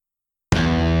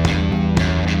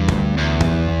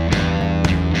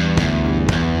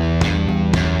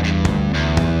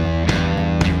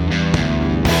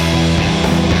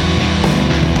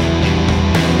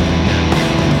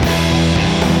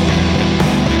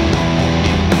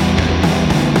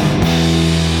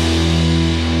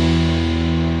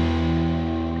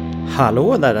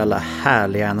Hallå där alla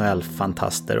härliga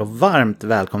NHL-fantaster och varmt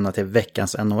välkomna till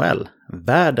veckans NHL,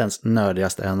 världens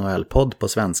nördigaste NHL-podd på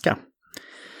svenska.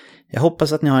 Jag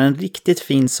hoppas att ni har en riktigt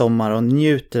fin sommar och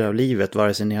njuter av livet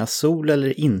vare sig ni har sol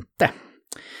eller inte.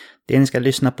 Det ni ska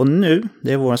lyssna på nu,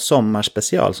 det är vår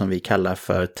sommarspecial som vi kallar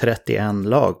för 31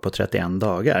 lag på 31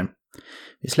 dagar.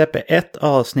 Vi släpper ett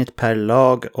avsnitt per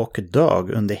lag och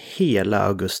dag under hela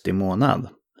augusti månad.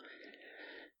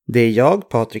 Det är jag,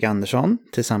 Patrik Andersson,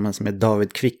 tillsammans med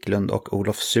David Kvicklund och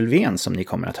Olof Sylvén som ni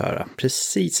kommer att höra,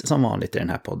 precis som vanligt i den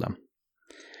här podden.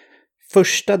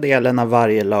 Första delen av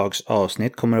varje lags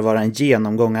avsnitt kommer att vara en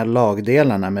genomgång av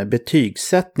lagdelarna med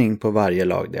betygssättning på varje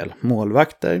lagdel,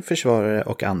 målvakter, försvarare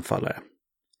och anfallare.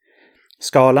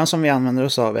 Skalan som vi använder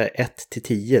oss av är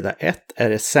 1-10, där 1 är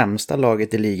det sämsta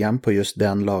laget i ligan på just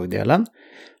den lagdelen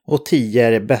och 10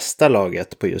 är det bästa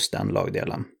laget på just den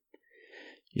lagdelen.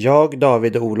 Jag,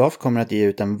 David och Olof kommer att ge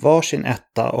ut en varsin 1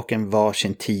 och en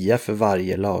varsin 10 för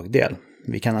varje lagdel.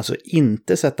 Vi kan alltså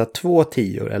inte sätta 2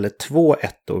 10 eller 2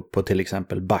 1 på till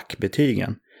exempel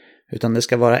backbetygen, utan det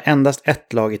ska vara endast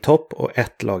ett lag i topp och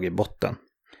ett lag i botten.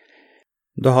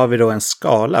 Då har vi då en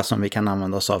skala som vi kan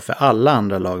använda oss av för alla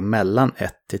andra lag mellan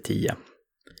 1-10.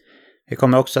 Vi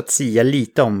kommer också att sia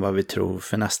lite om vad vi tror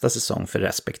för nästa säsong för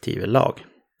respektive lag.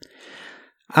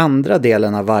 Andra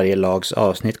delen av varje lags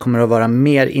avsnitt kommer att vara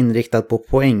mer inriktad på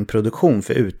poängproduktion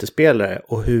för utespelare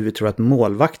och hur vi tror att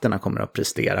målvakterna kommer att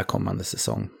prestera kommande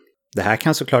säsong. Det här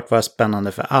kan såklart vara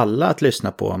spännande för alla att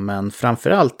lyssna på, men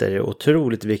framförallt är det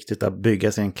otroligt viktigt att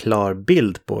bygga sig en klar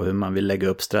bild på hur man vill lägga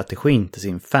upp strategin till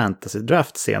sin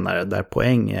fantasy-draft senare, där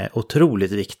poäng är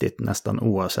otroligt viktigt nästan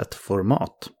oavsett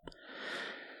format.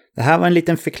 Det här var en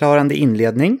liten förklarande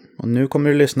inledning och nu kommer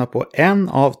du lyssna på en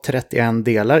av 31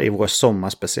 delar i vår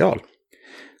sommarspecial.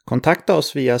 Kontakta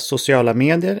oss via sociala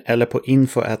medier eller på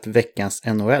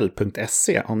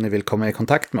info@veckansnhl.se om ni vill komma i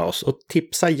kontakt med oss och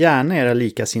tipsa gärna era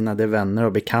likasinnade vänner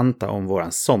och bekanta om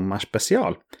våran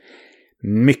sommarspecial.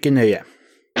 Mycket nöje!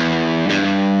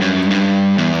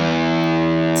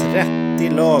 30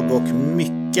 lag och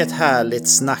mycket härligt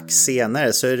snack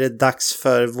senare så är det dags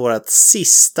för vårt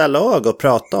sista lag att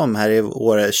prata om här i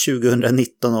året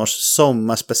 2019 års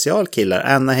sommarspecial, killar.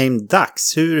 Anaheim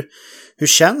Ducks. Hur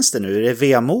känns det nu? Är det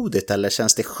vemodigt eller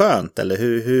känns det skönt? Eller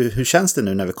hur känns det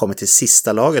nu när vi kommer till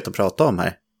sista laget att prata om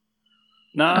här?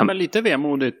 Nej, men lite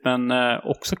vemodigt men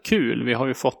också kul. Vi har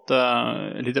ju fått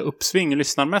lite uppsving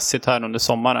lyssnarmässigt här under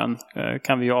sommaren,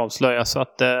 kan vi ju avslöja. Så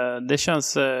att det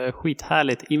känns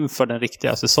skithärligt inför den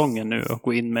riktiga säsongen nu och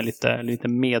gå in med lite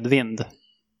medvind.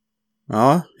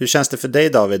 Ja, hur känns det för dig,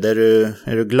 David?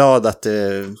 Är du glad att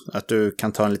du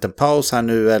kan ta en liten paus här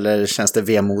nu eller känns det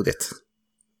vemodigt?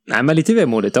 Nej, men lite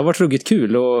vemodigt. Det har varit ruggigt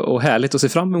kul och härligt att se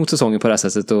fram emot säsongen på det här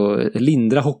sättet och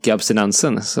lindra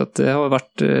hockeyabstinensen. Så att det har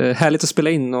varit härligt att spela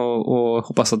in och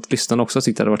hoppas att lyssnarna också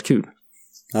tyckte det hade varit kul.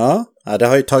 Ja, det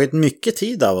har ju tagit mycket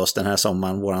tid av oss den här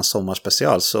sommaren, våran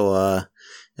sommarspecial. Så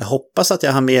jag hoppas att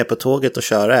jag har med på tåget och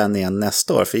köra en igen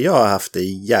nästa år. För jag har haft det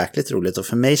jäkligt roligt och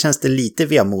för mig känns det lite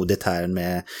vemodigt här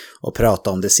med att prata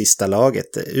om det sista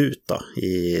laget ut då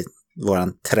i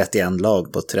våran 31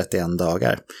 lag på 31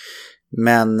 dagar.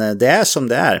 Men det är som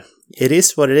det är. It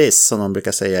is what it is, som de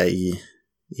brukar säga i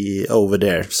over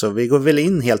there. Så vi går väl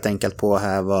in helt enkelt på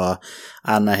här vad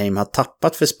Anaheim har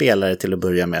tappat för spelare till att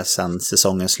börja med sedan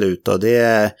säsongens slut. Och det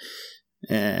är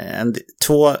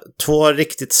två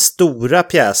riktigt stora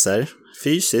pjäser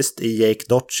fysiskt i Jake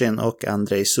Dotchin och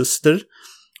Andrei Suster.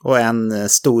 Och en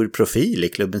stor profil i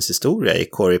klubbens historia i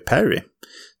Corey Perry,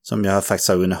 som jag faktiskt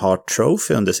har vunnit Hart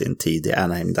Trophy under sin tid i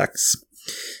Anaheim Ducks.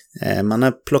 Man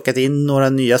har plockat in några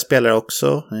nya spelare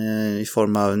också i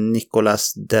form av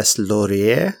Nicolas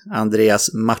Deslauriers,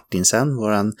 Andreas Martinsen,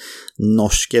 våran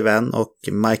norske vän, och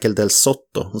Michael Del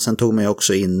Sotto. Och sen tog man ju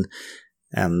också in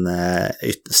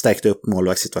stärkte upp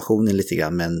målvaktssituationen lite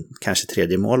grann med en kanske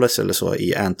tredje målvakt eller så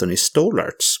i Anthony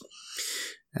Stolarz.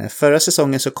 Förra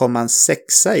säsongen så kom han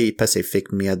 6:a i Pacific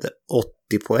med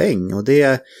 80 poäng och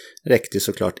det räckte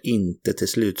såklart inte till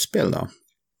slutspel då.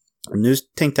 Nu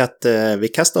tänkte jag att vi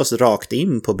kastar oss rakt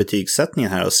in på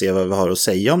betygssättningen här och ser vad vi har att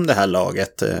säga om det här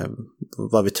laget,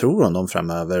 vad vi tror om dem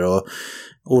framöver. Och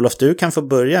Olof, du kan få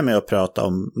börja med att prata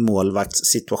om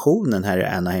målvaktssituationen här i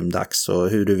Anaheim Ducks och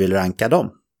hur du vill ranka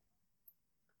dem.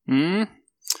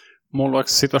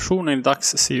 Målvaktssituationen i Ducks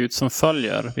ser ut som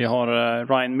följer. Vi har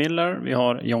Ryan Miller, vi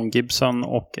har John Gibson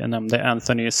och jag nämnde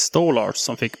Anthony Stolarz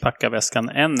som fick packa väskan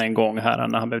än en gång här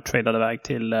när han blev tradad iväg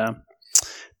till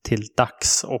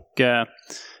Ducks. Och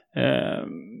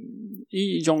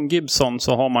i John Gibson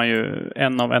så har man ju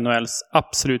en av NHLs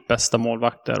absolut bästa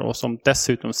målvakter och som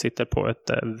dessutom sitter på ett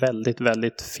väldigt,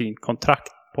 väldigt fint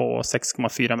kontrakt på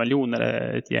 6,4 miljoner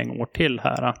ett gäng år till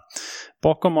här.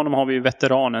 Bakom honom har vi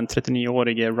veteranen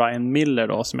 39-årige Ryan Miller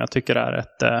då, som jag tycker är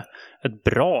ett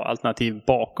bra alternativ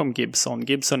bakom Gibson.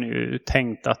 Gibson är ju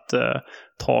tänkt att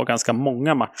ta ganska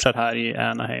många matcher här i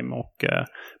Anaheim, och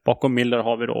bakom Miller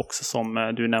har vi då också,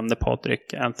 som du nämnde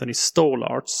Patrik, Anthony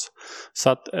Stolarz. Så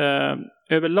att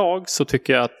överlag så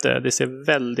tycker jag att det ser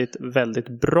väldigt,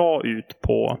 väldigt bra ut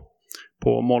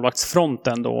på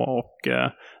målvaktsfronten då, och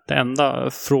det enda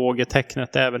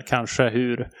frågetecknet är väl kanske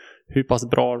hur pass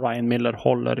bra Ryan Miller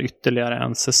håller ytterligare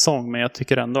en säsong. Men jag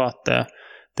tycker ändå att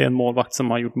det är en målvakt som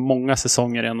har gjort många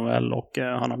säsonger i NHL, och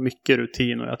han har mycket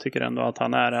rutin, och jag tycker ändå att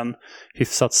han är en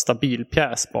hyfsat stabil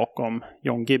pjäs bakom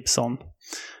John Gibson.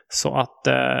 Så att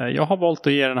jag har valt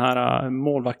att ge den här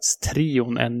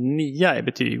målvaktstrion en 9 i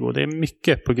betyg, och det är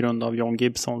mycket på grund av John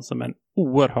Gibson som en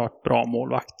oerhört bra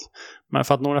målvakt. Men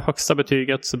för att nå det högsta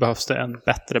betyget så behövs det en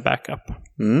bättre backup.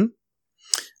 Mm.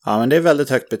 Ja, men det är väldigt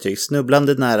högt betyg.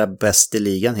 Snubblande nära bäst i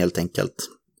ligan helt enkelt.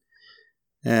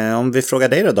 Om vi frågar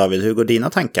dig då, David, hur går dina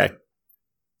tankar?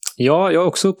 Ja, jag är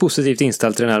också positivt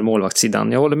inställd till den här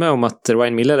målvaktssidan. Jag håller med om att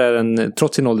Ryan Miller är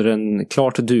trots sin ålder en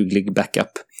klart duglig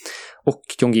backup. Och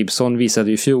John Gibson visade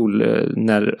ju i fjol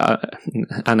när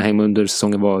Anaheim under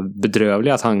säsongen var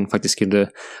bedrövlig att han faktiskt skulle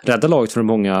rädda laget från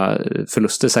många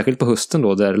förluster, särskilt på hösten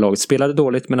då, där laget spelade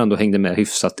dåligt men ändå hängde med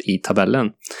hyfsat i tabellen.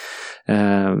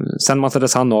 Sen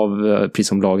matades han av precis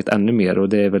som laget ännu mer, och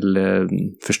det är väl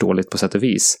förståeligt på sätt och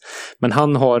vis. Men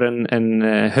han har en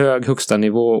hög högsta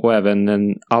nivå och även en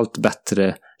allt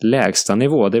bättre lägsta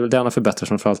nivå. Det är väl det han har förbättrat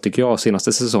framförallt, tycker jag,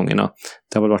 senaste säsongerna.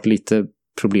 Det har väl varit lite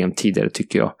problem tidigare,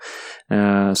 tycker jag.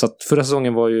 Så att förra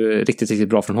säsongen var ju riktigt, riktigt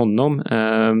bra från honom.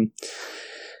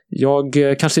 Jag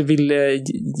kanske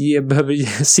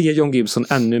behöver se John Gibson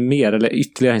ännu mer, eller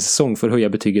ytterligare en säsong, för att höja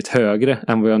betyget högre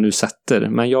än vad jag nu sätter.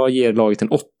 Men jag ger laget en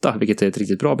 8, vilket är ett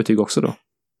riktigt bra betyg också då.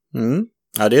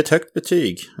 Ja, det är ett högt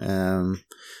betyg.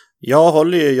 Jag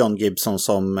håller ju John Gibson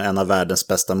som en av världens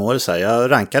bästa målisar.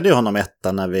 Jag rankade ju honom 1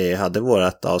 när vi hade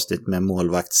vårt avsnitt med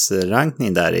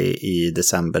målvaktsrankning där i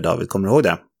december, David. Kommer du ihåg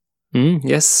det?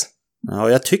 Yes. Ja,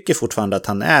 och jag tycker fortfarande att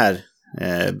han är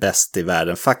bäst i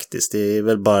världen faktiskt. Det är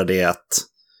väl bara det att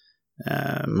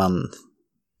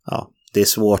det är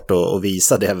svårt att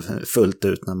visa det fullt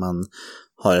ut när man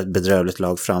har ett bedrövligt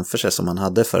lag framför sig som man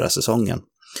hade förra säsongen.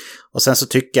 Och sen så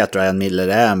tycker jag att Ryan Miller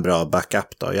är en bra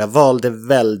backup då. Jag valde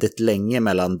väldigt länge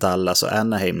mellan Dallas och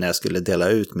Anaheim när jag skulle dela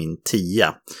ut min 10.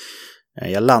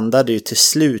 Jag landade ju till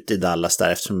slut i Dallas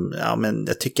där, eftersom men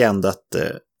jag tycker ändå att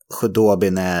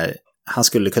Khudobin han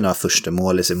skulle kunna vara första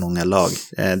målis i många lag.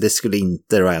 Det skulle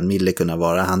inte Ryan Miller kunna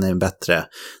vara. Han är bättre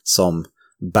som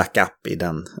backup i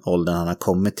den åldern han har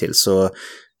kommit till. Så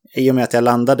i och med att jag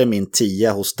landade min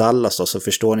 10 hos Dallas då, så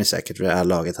förstår ni säkert för det här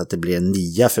laget att det blir en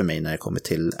 9 för mig när det kommer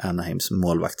till Anaheims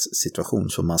målvaktssituation,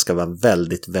 som man ska vara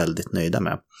väldigt, väldigt nöjda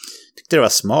med. Jag tyckte det var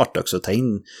smart också att ta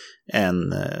in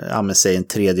en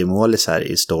tredje målis här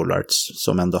i Stolarz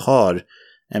som ändå har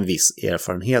en viss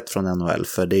erfarenhet från NHL,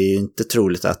 för det är ju inte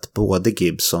troligt att både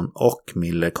Gibson och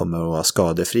Miller kommer att vara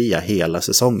skadefria hela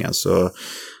säsongen, så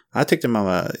jag tyckte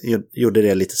man gjorde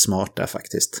det lite smart där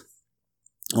faktiskt.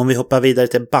 Om vi hoppar vidare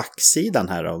till backsidan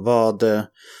här då,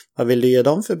 vad vill du ge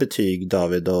dem för betyg,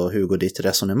 David, och hur går ditt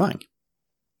resonemang?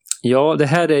 Ja, det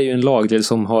här är ju en lagdel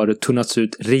som har tunnats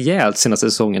ut rejält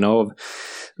senaste säsongerna av.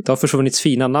 Det har försvunnits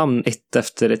fina namn ett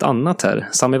efter ett annat här.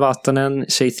 Sami Vatanen,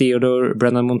 Shea Theodore,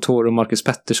 Brennan Montour och Marcus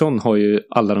Pettersson har ju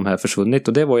alla de här försvunnit,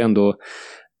 och det var ju ändå,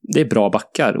 det är bra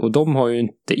backar, och de har ju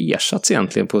inte ersatts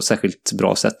egentligen på särskilt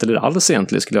bra sätt, eller alls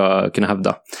egentligen, skulle jag kunna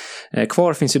hävda.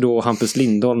 Kvar finns ju då Hampus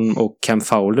Lindholm och Cam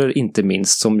Fowler inte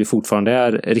minst, som ju fortfarande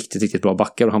är riktigt, riktigt bra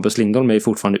backar, och Hampus Lindholm är ju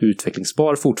fortfarande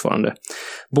utvecklingsbar fortfarande.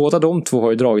 Båda de två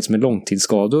har ju dragits med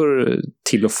långtidsskador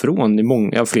till och från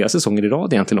i flera säsonger i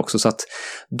rad egentligen också, så att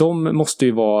de måste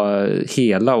ju vara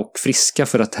hela och friska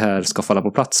för att det här ska falla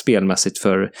på plats spelmässigt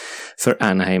för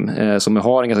Anaheim, som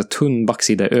har en ganska tunn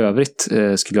backsida i övrigt,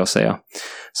 skulle jag säga.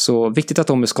 Så viktigt att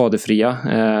de är skadefria,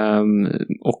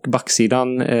 och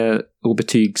backsidan och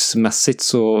betygsmässigt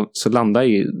så landar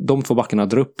i de två backarna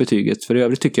drar upp betyget. För i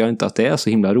övrigt tycker jag inte att det är så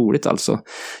himla roligt alltså.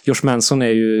 Josh Manson är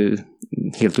ju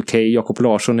helt okej. Jakob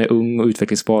Larsson är ung och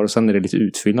utvecklingsbar, och sen är det lite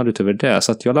utfyllnad utöver det.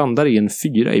 Så att jag landar i en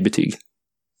 4 i betyg.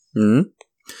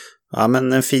 Ja,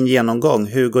 men en fin genomgång.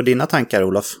 Hur går dina tankar,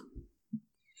 Olof?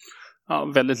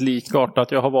 Ja, väldigt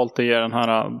likartat. Jag har valt att ge den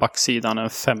här backsidan en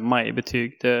 5 i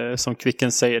betyg. Som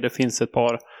Kvicken säger, det finns ett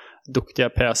par duktiga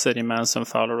pjäser i Manson,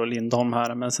 Fowler och Lindholm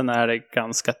här, men sen är det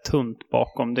ganska tunt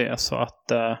bakom det, så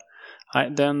att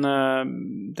Nej, det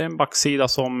är en backsida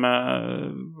som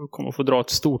kommer att få dra ett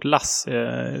stort lass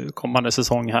kommande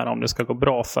säsong här om det ska gå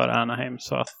bra för Anaheim.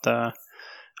 Så att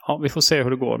vi får se hur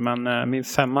det går. Men min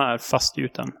 5 är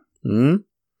fastgjuten.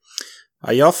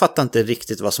 Ja, jag fattar inte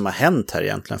riktigt vad som har hänt här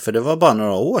egentligen. För det var bara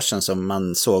några år sedan som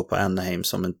man såg på Anaheim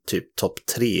som en typ topp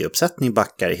 3-uppsättning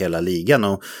backar i hela ligan.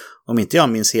 Och om inte jag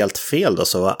minns helt fel då,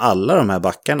 så var alla de här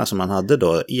backarna som man hade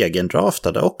då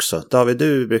egendraftade också. David,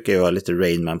 du brukar ju vara lite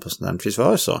Rainman på sånt här. Visst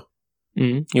var det så?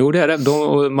 Jo, det är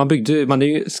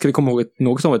det. Ska vi komma ihåg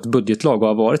något av ett budgetlag och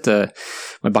har varit det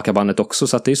med backabandet också.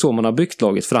 Så att det är så man har byggt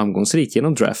laget framgångsrikt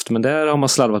genom draft. Men där har man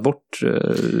slarvat bort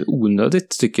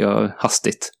onödigt, tycker jag,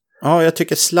 hastigt. Ja, jag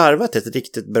tycker slarvat är ett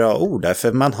riktigt bra ord där.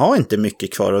 För man har inte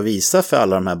mycket kvar att visa för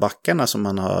alla de här backarna som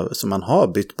man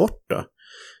har bytt bort då.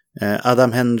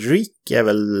 Adam Henrik är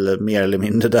väl mer eller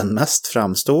mindre den mest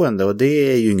framstående. Och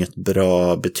det är ju inget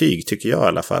bra betyg, tycker jag i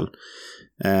alla fall.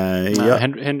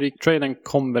 Henrik-traden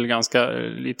kom väl ganska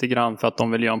lite grann för att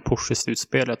de ville göra en push i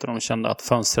slutspelet och de kände att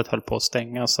fönstret höll på att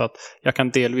stänga. Så att jag kan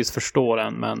delvis förstå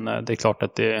den, men det är klart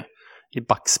att i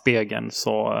backspegeln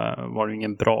så var det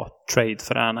ingen bra trade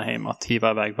för Anaheim att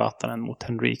hiva iväg vattnen mot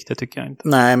Henrik, det tycker jag inte.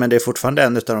 Nej, men det är fortfarande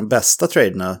en av de bästa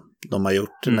traderna de har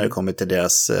gjort när det kommer till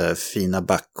deras fina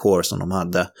backcore som de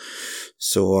hade.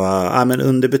 Så, men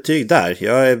underbetyg där.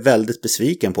 Jag är väldigt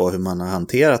besviken på hur man har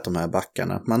hanterat de här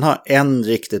backarna. Man har en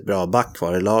riktigt bra back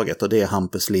kvar i laget och det är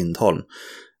Hampus Lindholm.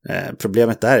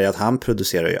 Problemet där är att han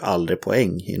producerar ju aldrig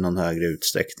poäng i någon högre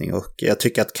utsträckning och jag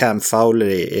tycker att Cam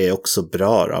Fowler är också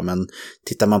bra då, men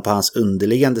tittar man på hans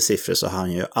underliggande siffror så har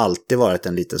han ju alltid varit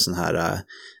en liten sån här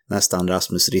nästan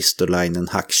Rasmus Ristolainen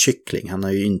hackkyckling. Han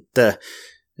har ju inte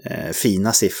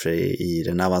fina siffror i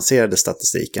den avancerade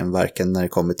statistiken, varken när det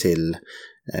kommer till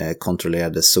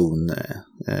kontrollerade zon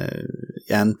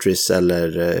entries eller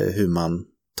hur man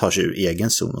tar sig ur egen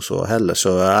zon och så heller.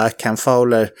 Så Cam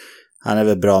Fowler, han är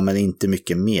väl bra men inte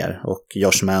mycket mer. Och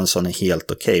Josh Manson är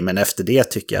helt okej. Men efter det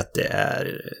tycker jag att det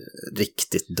är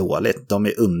riktigt dåligt. De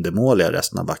är undermåliga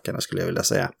resten av backarna skulle jag vilja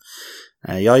säga.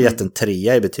 Jag har gett en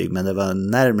 3 i betyg, men det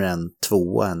var närmare en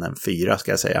 2 än en 4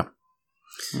 ska jag säga.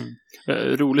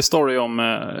 Rolig story om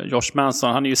Josh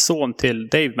Manson. Han är ju son till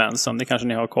Dave Manson. Det kanske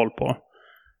ni har koll på.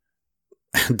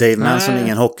 Dave Manson är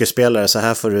ingen hockeyspelare, så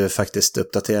här får du faktiskt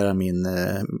uppdatera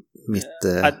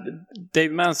Dave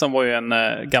Manson var ju en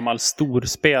gammal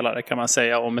storspelare kan man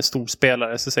säga, och med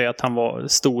storspelare så säger jag att han var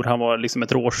stor, han var liksom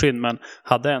ett råskinn, men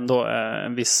hade ändå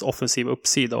en viss offensiv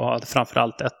uppsida och hade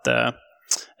framförallt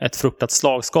ett fruktat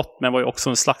slagskott, men var ju också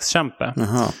en slagskämpe.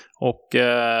 Och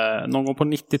någon gång på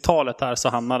 90-talet här så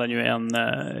hamnade han ju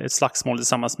ett slagsmål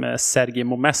tillsammans med Sergej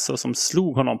Momesso som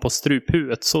slog honom på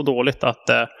struphuvudet så dåligt att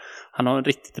han har en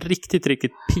riktigt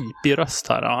pipig röst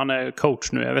här. Han är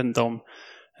coach nu, jag vet inte om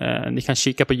ni kan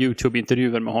kika på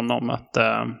YouTube-intervjuer med honom att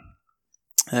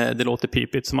det låter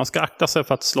pipigt. Så man ska akta sig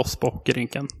för att slåss på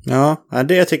hockeyrinken. Ja,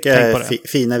 det tycker jag är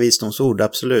fina visdomsord,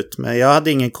 absolut. Men jag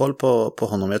hade ingen koll på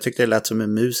honom. Jag tyckte det lät som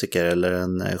en musiker eller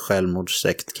en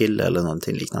självmordssektkille eller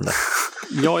någonting liknande.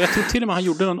 Ja, jag tror till och med han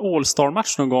gjorde en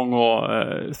All-Star-match någon gång och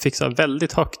fick så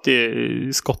väldigt högt i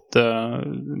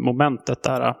skottmomentet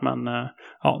där. Men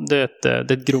ja, det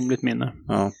är ett grumligt minne.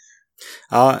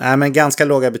 Ja, men ganska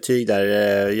låga betyg där.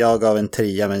 Jag gav en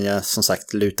 3, men jag som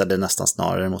sagt lutade nästan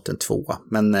snarare mot en 2.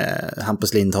 Men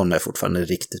Hampus Lindholm är fortfarande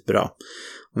riktigt bra.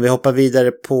 Om vi hoppar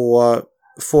vidare på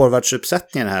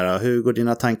forwardsuppsättningen här då. Hur går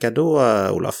dina tankar då,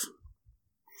 Olof?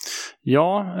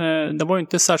 Ja, det var ju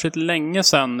inte särskilt länge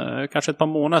sedan, kanske ett par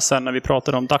månader sedan när vi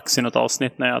pratade om Dax i något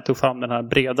avsnitt, när jag tog fram den här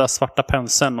breda svarta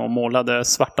penseln och målade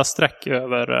svarta streck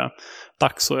över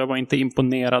Dax, och jag var inte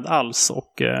imponerad alls,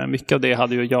 och mycket av det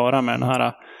hade ju att göra med den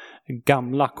här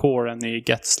gamla kåren i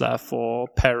Getzlaff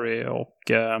och Perry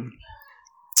och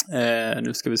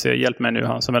nu ska vi se, hjälp mig nu,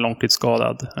 han som är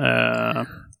långtidsskadad.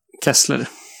 Kessler.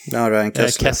 Ja, Ryan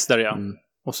Kessler. Kessler, ja.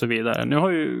 Och så vidare. Nu har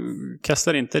ju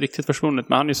Kessler inte riktigt försvunnit,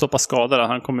 men han är ju så pass skadad att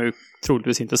han kommer ju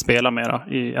troligtvis inte spela mera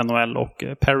i NHL, och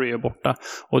Perry är borta.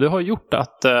 Och det har gjort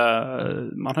att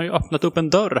man har ju öppnat upp en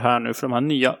dörr här nu för de här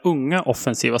nya unga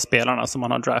offensiva spelarna som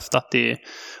man har draftat i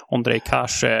Ondrej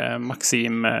Kase,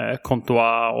 Maxime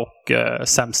Comtois och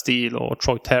Sam Steele och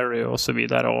Troy Terry och så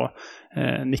vidare, och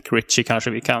Nick Ritchie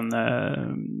kanske vi kan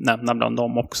nämna bland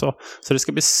dem också. Så det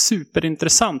ska bli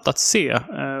superintressant att se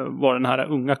vad den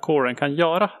här unga kåren kan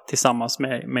göra tillsammans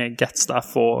med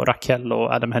Getzlaff och Rakell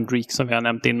och Adam Henrik som vi har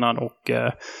nämnt innan, och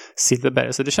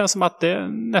Silverberg. Så det känns som att det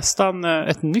är nästan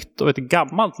ett nytt och ett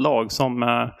gammalt lag som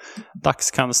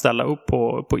Dax kan ställa upp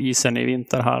på isen i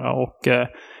vinter här, och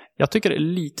jag tycker det är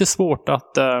lite svårt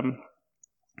att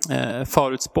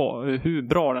förutspå hur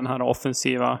bra den här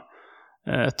offensiva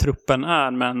truppen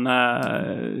är. Men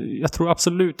jag tror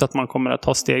absolut att man kommer att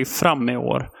ta steg fram i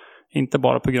år. Inte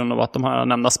bara på grund av att de här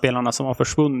nämnda spelarna som har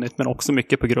försvunnit, men också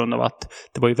mycket på grund av att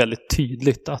det var ju väldigt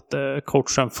tydligt att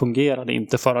coachen fungerade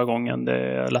inte förra gången.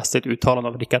 Jag läste ett uttalande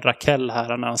av Rickard Rakell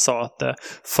här när han sa att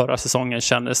förra säsongen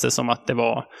kändes det som att det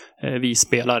var vi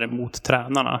spelare mot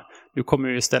tränarna. Nu kommer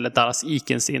ju istället Dallas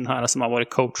Eakins in här som har varit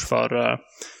coach för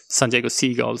San Diego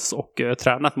Seagulls och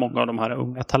tränat många av de här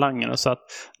unga talangerna. Så att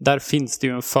där finns det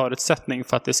ju en förutsättning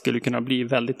för att det skulle kunna bli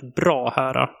väldigt bra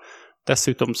här.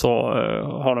 Dessutom så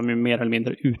har de ju mer eller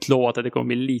mindre utlovat att det kommer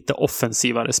bli lite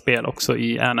offensivare spel också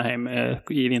i Anaheim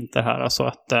i vinter här. Så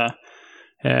att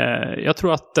jag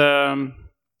tror att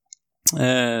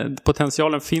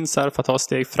potentialen finns här för att ta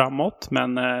steg framåt.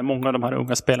 Men många av de här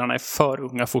unga spelarna är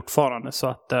för unga fortfarande. Så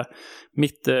att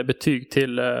mitt betyg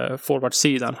till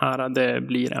forwardsidan här, det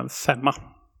blir en 5.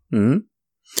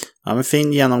 Ja, men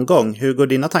fin genomgång. Hur går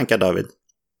dina tankar, David?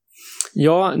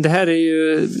 Ja, det här är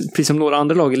ju precis som några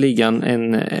andra lag i ligan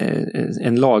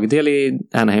en lagdel i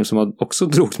Anaheim som också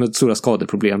drogs med stora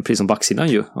skadeproblem, precis som backsidan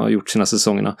ju har gjort sina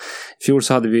säsongerna. I fjol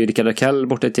så hade vi Rickard Rakell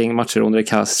borta ett gäng matcher, Ondrej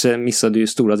Kase missade ju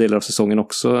stora delar av säsongen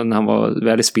också. När han var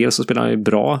väl i spel så spelade han ju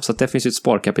bra, så att det finns ju ett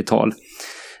sparkapital.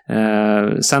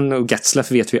 Sen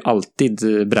Getzlaff vet vi alltid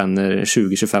bränner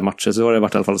 20-25 matcher, så har det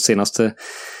varit i alla fall senaste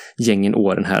gängen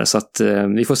åren här, så att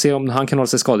vi får se om han kan hålla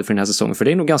sig skadad för den här säsongen, för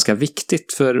det är nog ganska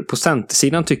viktigt, för på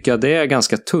centersidan tycker jag det är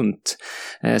ganska tunt.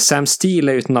 Sam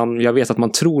Steele är ju ett namn jag vet att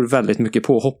man tror väldigt mycket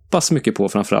på, hoppas mycket på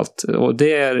framförallt, och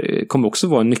det kommer också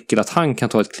vara en nyckel att han kan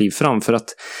ta ett kliv fram, för att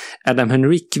Adam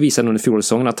Henrique visade under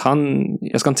fjolsäsongen att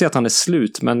jag ska inte säga att han är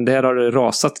slut, men det har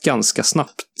rasat ganska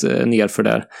snabbt nerför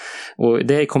där, och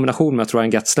det är i kombination med att Ryan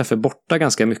Getzlaff är borta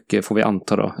ganska mycket, får vi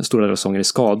anta då, stora delar av säsongen i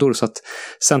skador, så att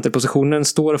centerpositionen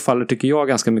står och faller tycker jag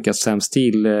ganska mycket att Sam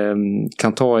Steele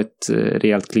kan ta ett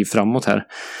rejält kliv framåt här.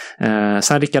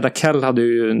 Sen Rickard Rakell hade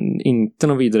ju inte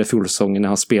någon vidare fjolsäsongen när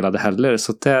han spelade heller,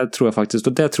 så det tror jag faktiskt,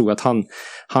 och det tror jag att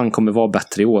han kommer vara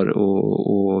bättre i år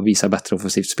och visa bättre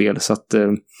offensivt spel, så att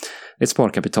ett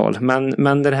sparkapital.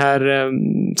 Men den här,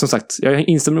 som sagt, jag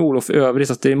instämmer med Olof i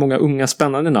övrigt att det är många unga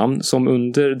spännande namn som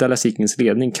under Dallas Eakins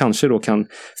ledning kanske då kan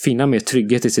finna mer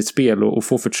trygghet i sitt spel och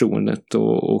få förtroendet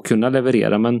och kunna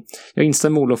leverera. Men jag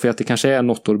instämmer med Olof i att det kanske är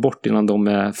något år bort innan de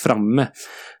är framme.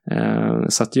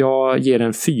 Så att jag ger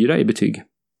en 4 i betyg.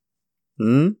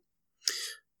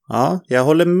 Ja, jag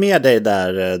håller med dig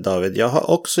där, David. Jag har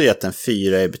också gett en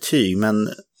 4 i betyg, men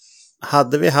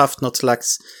hade vi haft något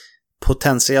slags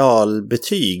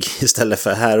potentialbetyg istället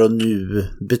för här och nu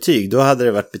betyg, då hade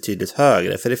det varit betydligt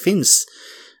högre, för det finns,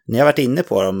 ni har varit inne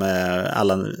på dem,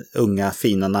 alla unga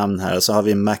fina namn här, och så har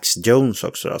vi Max Jones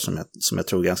också då, som jag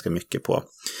tror ganska mycket på.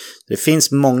 Det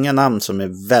finns många namn som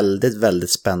är väldigt,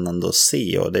 väldigt spännande att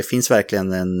se, och det finns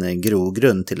verkligen en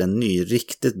grogrund till en ny,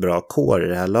 riktigt bra core i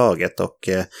det här laget, och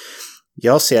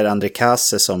jag ser Ondrej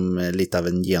Kase som lite av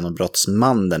en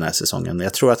genombrottsman den här säsongen.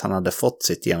 Jag tror att han hade fått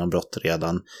sitt genombrott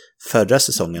redan förra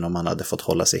säsongen om han hade fått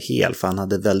hålla sig hel. För han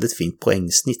hade väldigt fint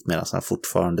poängsnitt medan han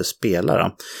fortfarande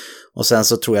spelar. Och sen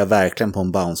så tror jag verkligen på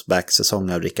en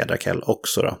bounceback-säsong av Rickard Rakell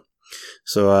också då.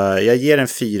 Så jag ger en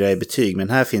 4 i betyg, men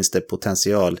här finns det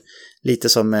potential. Lite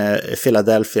som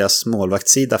Philadelphias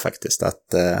målvaktssida faktiskt. Att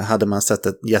hade man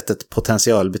gett ett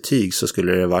potentialbetyg så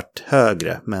skulle det varit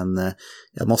högre. Men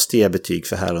jag måste ge betyg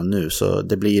för här och nu, så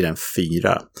det blir en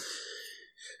 4.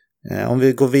 Om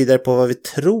vi går vidare på vad vi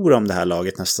tror om det här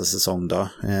laget nästa säsong då.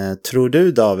 Tror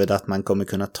du, David, att man kommer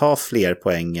kunna ta fler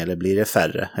poäng, eller blir det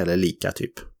färre eller lika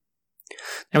typ?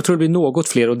 Jag tror det blir något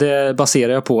fler, och det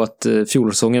baserar jag på att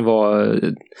fjolsäsongen var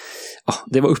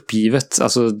uppgivet.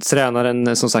 Alltså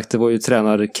tränaren, som sagt, det var ju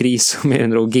tränarkris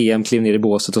och GM klev ner i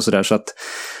båset och sådär, så att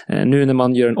nu när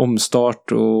man gör en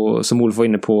omstart och som Olof var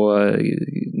inne på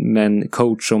med en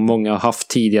coach som många har haft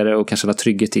tidigare och kanske har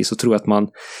trygghet i, så tror jag att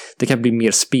det kan bli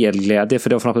mer spelglädje, för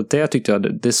det var framförallt det jag tyckte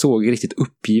det såg riktigt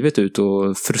uppgivet ut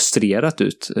och frustrerat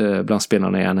ut bland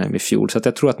spelarna i Anaheim i fjol, så att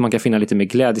jag tror att man kan finna lite mer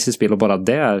glädje i sitt spel och bara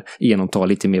där genom ta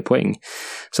lite mer poäng.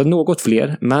 Så något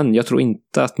fler, men jag tror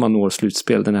inte att man når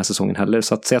slutspel den här säsongen heller,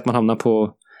 så att säga att man hamnar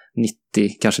på 90,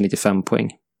 kanske 95 poäng.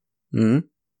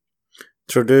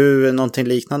 Tror du någonting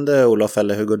liknande, Olof,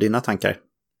 eller hur går dina tankar?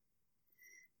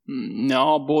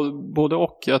 Ja, både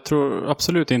och. Jag tror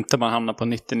absolut inte man hamnar på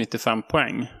 90-95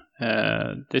 poäng.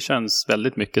 Det känns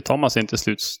väldigt mycket. Tar man sig inte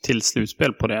till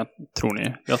slutspel på det, tror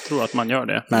ni? Jag tror att man gör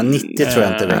det. Men 90 tror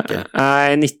jag inte räcker.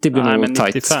 Nej, 90 blir nog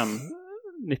tajt.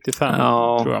 95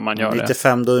 tror jag man gör 95, det.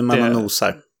 95 då är man och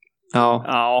nosar.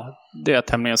 Ja, det är jag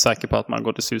tämligen säker på att man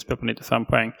går till slutspel på 95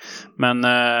 poäng. Men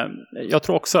jag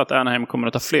tror också att Anaheim kommer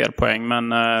att ta fler poäng.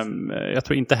 Men jag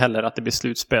tror inte heller att det blir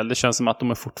slutspel. Det känns som att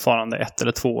de är fortfarande 1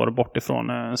 eller 2 år bort ifrån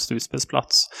en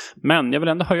slutspelsplats. Men jag vill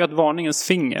ändå höja ett varningens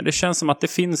finger. Det känns som att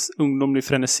det finns ungdomlig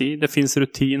frenesi. Det finns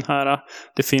rutin här.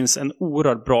 Det finns en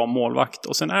oerhört bra målvakt.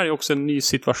 Och sen är det också en ny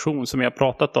situation som jag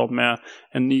pratat om med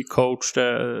en ny coach.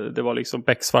 Det var liksom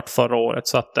becksvart förra året.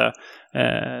 Så att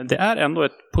det är ändå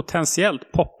ett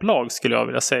potentiellt poplag skulle jag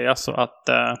vilja säga. Så att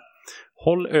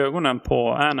håll ögonen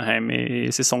på Anaheim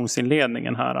i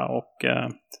säsongsinledningen här. Och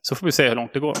så får vi se hur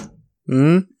långt det går.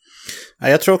 Ja,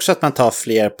 jag tror också att man tar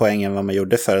fler poäng än vad man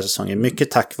gjorde förra säsongen.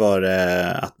 Mycket tack vare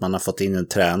att man har fått in en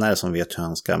tränare som vet hur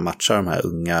han ska matcha de här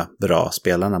unga, bra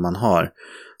spelarna man har.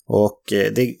 Och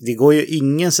det går ju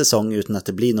ingen säsong utan att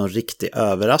det blir någon riktig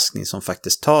överraskning som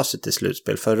faktiskt tar sig till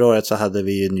slutspel. Förra året så hade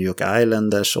vi ju New York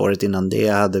Islanders, året innan det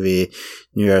hade vi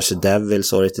New Jersey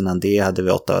Devils, året innan det hade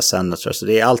vi Ottawa Senators. Så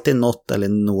det är alltid något eller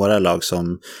några lag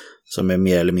som är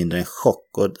mer eller mindre en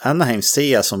chock. Och Anaheim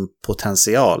ser jag som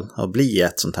potential att bli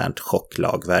ett sånt här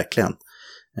chocklag, verkligen.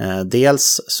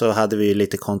 Dels så hade vi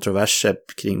lite kontroverser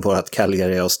kring vårt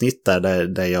Calgary-avsnitt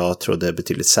där jag trodde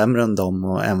betydligt sämre än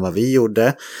dem än vad vi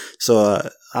gjorde. Så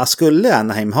skulle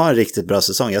Anaheim ha en riktigt bra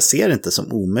säsong, jag ser det inte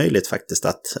som omöjligt faktiskt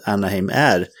att Anaheim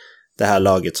är det här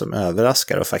laget som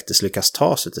överraskar och faktiskt lyckas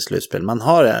ta sig till slutspel. Man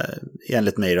har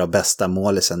enligt mig då bästa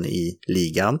målisen i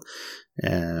ligan.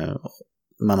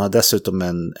 Man har dessutom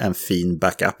en fin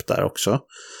backup där också.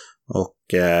 Och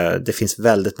det finns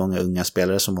väldigt många unga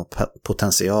spelare som har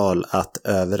potential att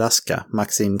överraska.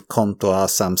 Maxim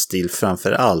Comtois, Sam Steele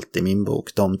framför allt i min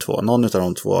bok. Någon av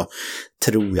de två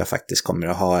tror jag faktiskt kommer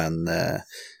att ha en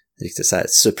riktigt så här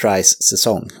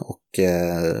surprise-säsong. Och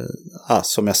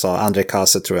som jag sa, André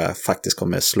Kase tror jag faktiskt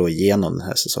kommer att slå igenom den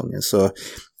här säsongen. Så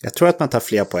jag tror att man tar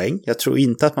fler poäng. Jag tror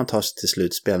inte att man tar sig till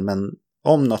slutspel, men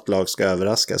om något lag ska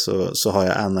överraska så har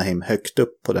jag Anaheim högt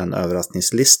upp på den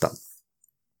överraskningslistan.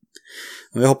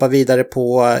 Om vi hoppar vidare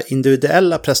på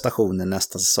individuella prestationer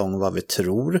nästa säsong, vad vi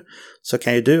tror, så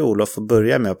kan ju du, Olof, få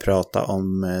börja med att prata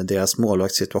om deras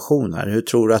målvaktssituation här. Hur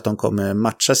tror du att de kommer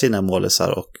matcha sina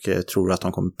målisar och tror du att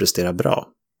de kommer prestera bra?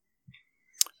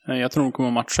 Jag tror de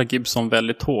kommer matcha Gibson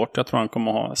väldigt hårt. Jag tror han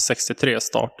kommer ha 63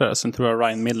 starter. Sen tror jag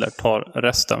Ryan Miller tar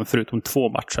resten, förutom 2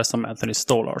 matcher som Anthony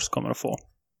Stolarz kommer att få.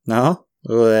 Ja,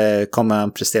 och kommer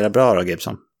han prestera bra då,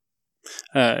 Gibson?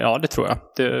 Ja, det tror jag.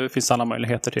 Det finns alla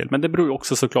möjligheter till. Men det beror ju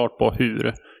också såklart på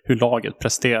hur laget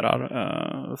presterar.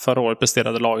 Förra året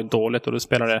presterade laget dåligt och då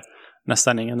spelar det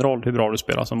nästan ingen roll hur bra du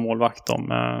spelar som målvakt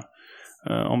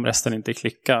om resten inte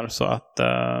klickar. Så att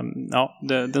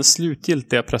den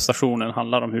slutgiltiga prestationen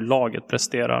handlar om hur laget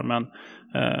presterar. Men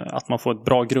att man får ett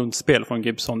bra grundspel från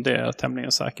Gibson, det är jag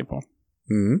tämligen säker på.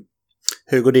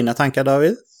 Hur går dina tankar,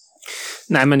 David?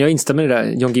 Nej, men jag instämmer i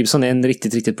det. John Gibson är en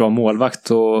riktigt, riktigt bra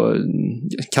målvakt och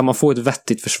kan man få ett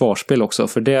vettigt försvarsspel också,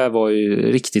 för det var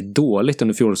ju riktigt dåligt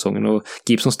under fjolsäsongen och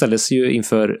Gibson ställdes ju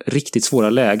inför riktigt svåra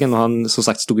lägen och han som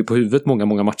sagt stod ju på huvudet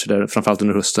många matcher där, framförallt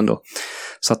under hösten då.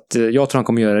 Så att jag tror han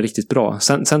kommer göra det riktigt bra.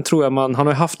 Sen tror jag han har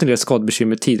ju haft en del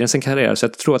skadebekymmer tidigare i sin karriär, så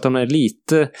jag tror att han är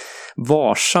lite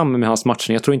varsam med hans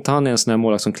matcher. Jag tror inte han är en sån här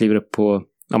målvakt som kliver upp på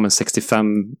 65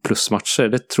 plus matcher.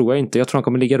 Det tror jag inte. Jag tror han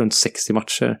kommer ligga runt 60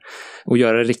 matcher och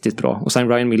göra det riktigt bra. Och sen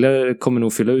Ryan Miller kommer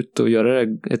nog fylla ut och göra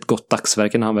ett gott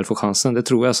dagsverke när han väl får chansen. Det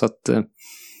tror jag. Så att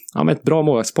ett bra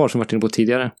målvaktspar som varit inne på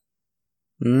tidigare.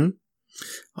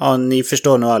 Ja, ni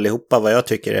förstår nog allihopa vad jag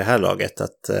tycker i det här laget.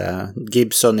 Att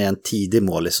Gibson är en tidig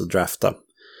målis att drafta.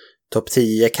 Topp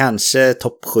 10, kanske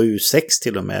topp 7-6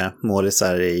 till och med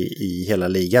målisar i hela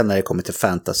ligan när det kommer till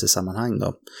fantasy-sammanhang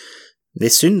då. Det är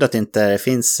synd att det inte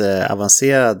finns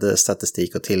avancerad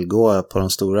statistik att tillgå på de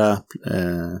stora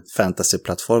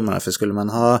fantasy-plattformarna. För skulle man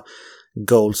ha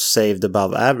goals saved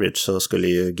above average så skulle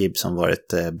ju Gibson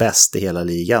varit bäst i hela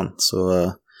ligan.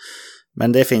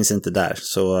 Men det finns inte där.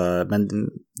 Men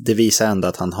det visar ändå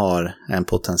att han har en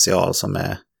potential som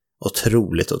är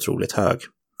otroligt, otroligt hög.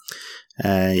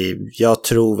 Jag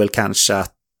tror väl kanske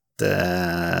att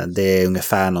det är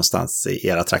ungefär någonstans i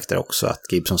era trakter också att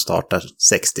Gibson startar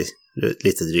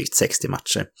lite drygt 60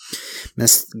 matcher. Men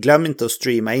glöm inte att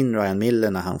streama in Ryan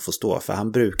Miller när han får stå, för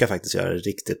han brukar faktiskt göra det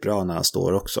riktigt bra när han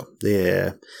står också.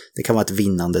 Det kan vara ett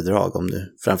vinnande drag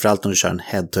framförallt om du kör en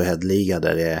head-to-head-liga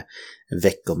där det är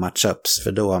veckomatchups,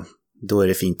 för då är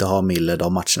det fint att ha Miller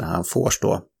de matcherna han får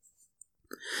stå.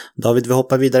 David, vi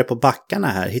hoppar vidare på backarna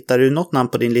här. Hittar du något namn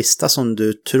på din lista som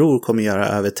du tror kommer göra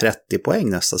över 30 poäng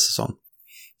nästa säsong?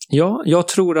 Ja, jag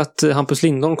tror att Hampus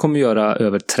Lindholm kommer göra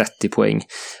över 30 poäng.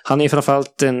 Han är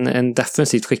framförallt en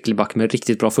defensivt skicklig back med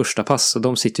riktigt bra första pass, och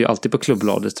de sitter ju alltid på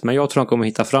klubbbladet. Men jag tror han kommer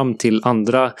hitta fram till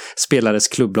andra spelares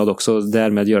klubbblad också, och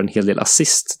därmed göra en hel del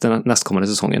assist den nästkommande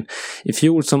säsongen. I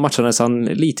fjol så matchades han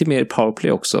lite mer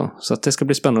powerplay också, så att det ska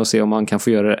bli spännande att se om han kan få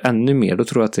göra det ännu mer. Då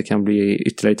tror jag att det kan bli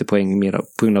ytterligare lite poäng mer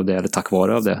på grund av det, eller tack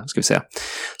vare av det, ska vi säga.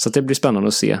 Så att det blir spännande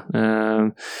att se.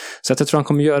 Så att jag tror han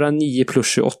kommer göra 9 plus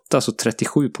 28, så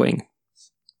 37 poäng.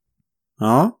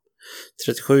 Ja,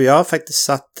 37. Jag har faktiskt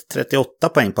satt 38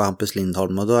 poäng på Hampus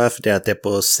Lindholm, och då har jag fördelat det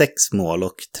på 6 mål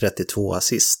och 32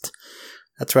 assist.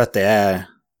 Jag tror att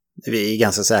vi är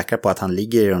ganska säkra på att han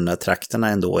ligger i de där trakterna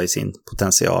ändå i sin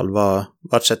potential.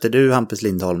 Vart sätter du Hampus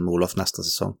Lindholm, Olof, nästa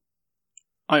säsong?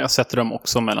 Ja, jag sätter dem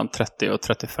också mellan 30 och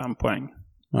 35 poäng.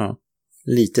 Ja.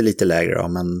 Lite lägre då,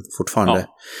 men fortfarande.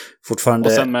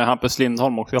 Och sen med Hampus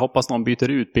Lindholm också. Jag hoppas någon byter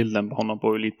ut bilden på honom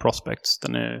på Elite Prospects.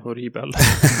 Den är horribel.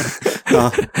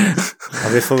 Ja,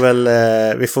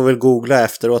 vi får väl googla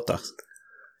efteråt då.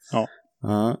 Ja.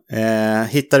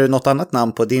 Hittar du något annat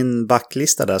namn på din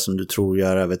backlista där som du tror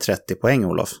gör över 30 poäng,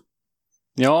 Olof?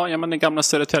 Ja, men den gamla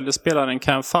Södertälje-spelaren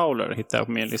Cam Fowler hittar jag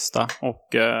på min lista. Och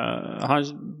han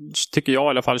tycker jag i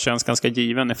alla fall känns ganska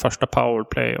given i första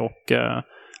powerplay. Och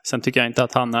sen tycker jag inte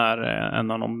att han är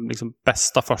en av de liksom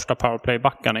bästa första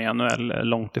powerplay-backarna i NHL,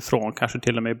 långt ifrån, kanske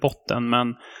till och med i botten. Men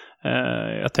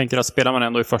jag tänker att spelar man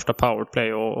ändå i första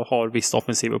powerplay och har viss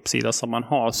offensiv uppsida som man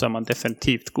har, så är man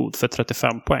definitivt god för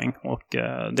 35 poäng. Och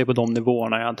det är på de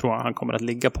nivåerna jag tror han kommer att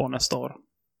ligga på nästa år.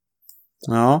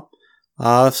 Ja,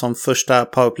 som första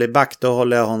powerplay-back då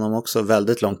håller jag honom också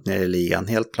väldigt långt ner i ligan,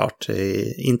 helt klart.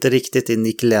 Inte riktigt i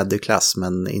Nick Ledder-klass,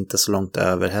 men inte så långt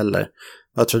över heller.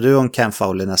 Vad tror du om Cam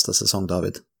Fowler nästa säsong,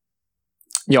 David?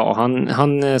 Ja,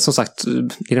 han som sagt,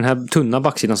 i den här tunna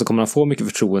backsidan så kommer han få mycket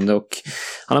förtroende, och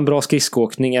han har en bra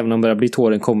skridskåkning, även om han börjar bli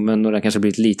tåren kommen och den kanske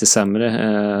blivit lite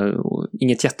sämre.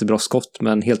 Inget jättebra skott,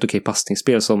 men helt okej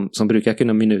passningsspel som brukar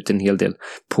kunna minna ut en hel del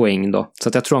poäng då. Så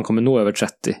att jag tror han kommer nå över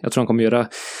 30. Jag tror han kommer göra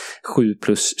 7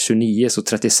 plus 29, så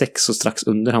 36, och strax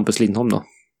under Hampus Lindholm då.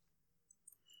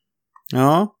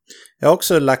 Ja, jag har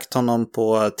också lagt honom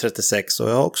på 36, och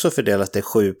jag har också fördelat det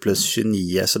 7 plus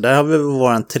 29. Så där har vi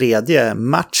vår tredje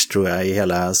match, tror jag, i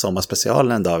hela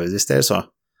sommarspecialen, David. Visst är det så?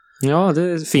 Ja, det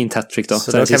är ett fint hattrick då.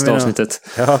 Så det sista avsnittet.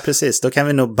 Ja, precis. Då kan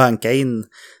vi nog banka in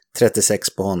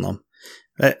 36 på honom.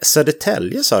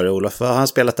 Södertälje, sa du, Olof. Har han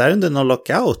spelat där under någon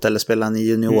lockout, eller spelar han i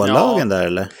juniorlagen där,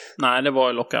 eller? Nej, det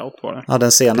var lockout, var det. Ja,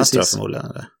 den senaste då, förmodligen,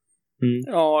 eller?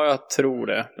 Ja, jag tror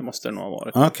det. Det måste det nog ha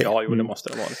varit. Okay. Ja, det måste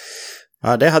det ha varit.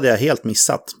 Ja, det hade jag helt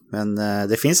missat. Men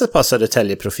det finns ett par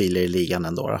Södertälje-profiler i ligan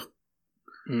ändå då.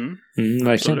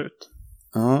 Verkligen. Absolut.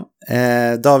 Ja.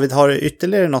 David, har du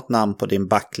ytterligare något namn på din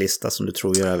backlista som du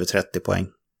tror gör över 30 poäng?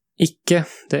 Icke,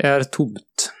 det är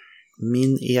tomt.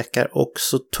 Min ekar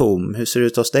också tom. Hur ser det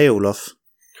ut hos dig, Olof?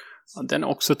 Ja, den är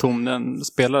också tom. Den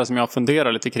spelare som jag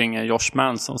funderar lite kring är Josh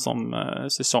Manson, som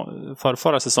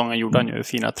förra säsongen gjorde han ju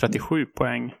fina 37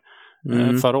 poäng.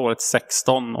 Förra året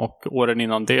 16, och åren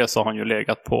innan det så har han ju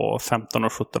legat på 15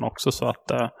 och 17 också, så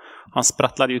att han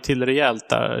sprattlade ju till rejält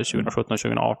där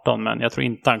 2017-2018, men jag tror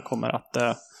inte han kommer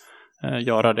att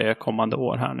göra det kommande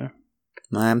år här nu.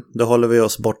 Nej, då håller vi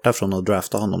oss borta från att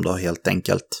drafta honom då, helt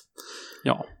enkelt.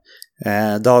 Ja.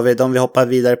 David, om vi hoppar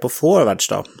vidare på forwards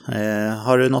då.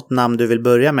 Har du något namn du vill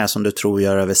börja med som du tror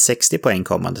gör över 60 poäng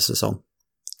kommande säsong?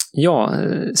 Ja,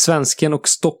 svensken och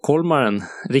stockholmaren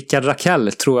Rickard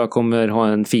Rakell tror jag kommer ha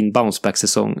en fin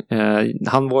bounceback-säsong.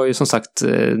 Han var ju som sagt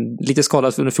lite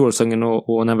skadad under fjolsäsongen,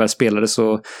 och när han väl spelade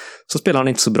så spelade han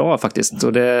inte så bra faktiskt.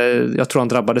 Och jag tror han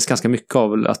drabbades ganska mycket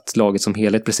av att laget som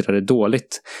helhet presterade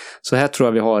dåligt. Så här tror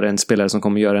jag vi har en spelare som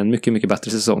kommer göra en mycket, mycket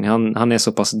bättre säsong. Han är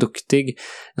så pass duktig,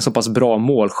 en så pass bra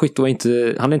målskytt, och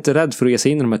han är inte rädd för att ge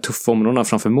sig in i de här tuffa områdena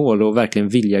framför mål och verkligen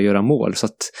vilja göra mål. Så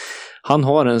att han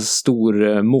har en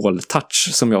stor måltouch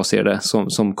som jag ser det,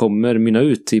 som kommer mynna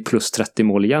ut i plus 30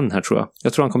 mål igen här, tror jag.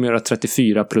 Jag tror han kommer göra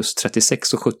 34 plus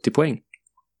 36 och 70 poäng.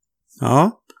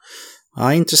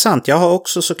 Ja, intressant. Jag har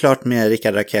också såklart med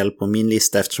Rickard Rakell på min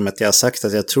lista, eftersom att jag har sagt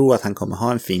att jag tror att han kommer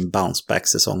ha en fin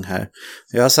bounceback-säsong här.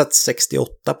 Jag har satt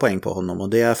 68 poäng på honom, och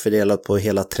det är fördelat på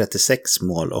hela 36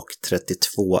 mål och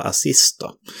 32 assist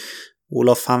då.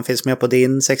 Olof, han finns med på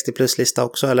din 60-plus-lista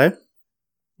också, eller?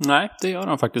 Nej, det gör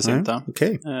han faktiskt inte.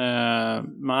 Okay.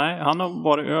 Nej, han har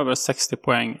varit över 60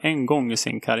 poäng en gång i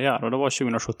sin karriär, och det var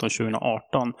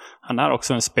 2017-2018. Han är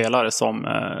också en spelare som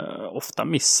ofta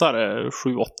missar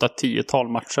 7, 8,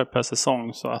 10-tal matcher per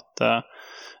säsong, så att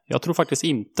Jag tror faktiskt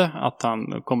inte att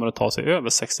han kommer att ta sig över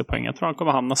 60 poäng. Jag tror han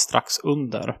kommer hamna strax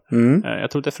under.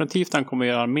 Jag tror definitivt att han kommer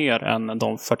göra mer än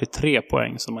de 43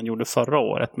 poäng som han gjorde förra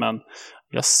året. Men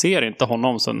jag ser inte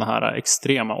honom som den här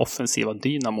extrema offensiva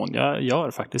dynamon. Jag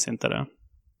gör faktiskt inte det.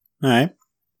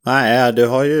 Nej, du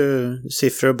har ju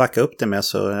siffror att backa upp det med,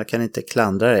 så jag kan inte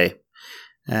klandra dig.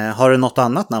 Har du något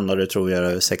annat namn då du tror gör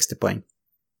över 60 poäng?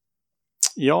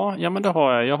 Ja, men det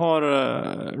har jag. Jag har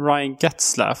Ryan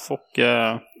Getzlaf och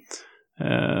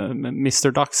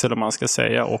Mr. Ducks, eller man ska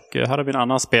säga. Och här har vi en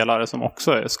annan spelare som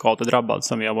också är skadedrabbad,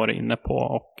 som vi har varit inne på.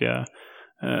 Och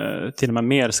till och med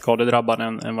mer skadedrabbad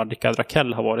än vad Rickard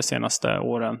Rakell har varit de senaste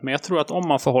åren. Men jag tror att om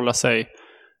man får hålla sig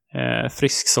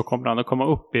frisk så kommer han att komma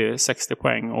upp i 60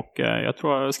 poäng. Och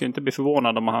jag skulle inte bli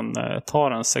förvånad om han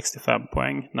tar en 65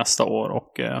 poäng nästa år.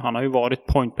 Och han har ju varit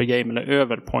point per game eller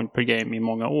över point per game i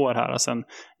många år här. Och sen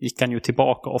gick han ju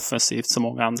tillbaka offensivt som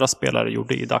många andra spelare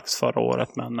gjorde i dags förra året.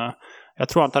 Men jag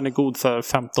tror att han är god för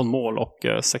 15 mål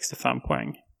och 65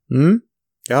 poäng.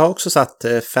 Jag har också satt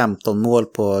 15 mål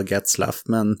på Getzlaf,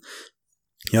 men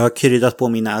jag har kryddat på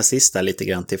mina assista lite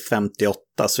grann till 58,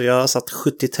 så jag har satt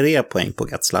 73 poäng på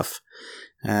Getzlaf.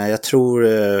 Jag tror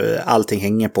allting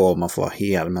hänger på om man får vara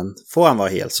hel, men får han vara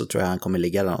hel så tror jag han kommer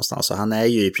ligga där någonstans. Så han är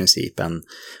ju i princip en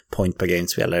point per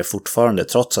game-spelare fortfarande,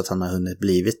 trots att han har hunnit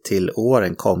blivit till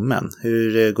åren kommen.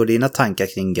 Hur går dina tankar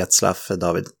kring Getzlaf,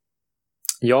 David?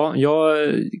 Ja, jag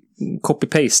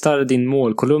copy-pastar din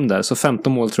målkolumn där. Så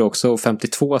 15 mål tror jag också, och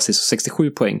 52 assist och 67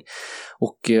 poäng.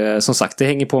 Och som sagt, det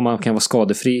hänger på om man kan vara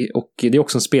skadefri. Och det är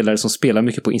också en spelare som spelar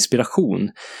mycket på inspiration.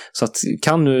 Så att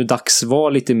kan nu Dax vara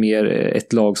lite mer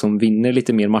ett lag som vinner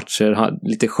lite mer matcher, ha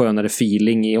lite skönare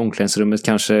feeling i omklädningsrummet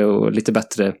kanske, och lite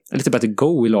bättre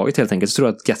go i laget helt enkelt, så tror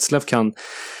jag att Getzlaf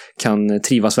kan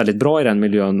trivas väldigt bra i den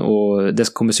miljön, och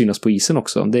det kommer synas på isen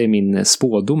också. Det är min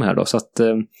spådom här då. Så att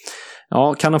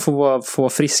ja, kan han få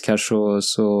frisk här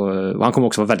så han kommer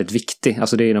också vara väldigt viktig.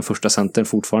 Alltså det är den första centern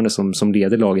fortfarande som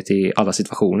leder laget i alla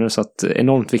situationer, så att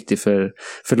enormt viktig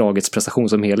för lagets prestation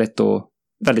som helhet, och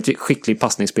väldigt skicklig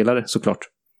passningsspelare såklart.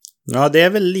 Ja, det är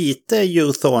väl lite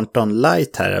Hugh Thornton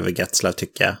light här över Getzlaf,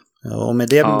 tycker jag. Och med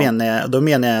det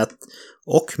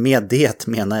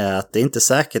menar jag att det är inte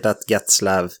säkert att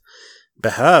Getzlaf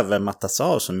behöver mattas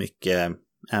av så mycket,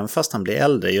 även fast han blir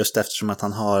äldre, just eftersom att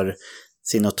han har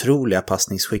sin otroliga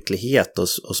passningsskicklighet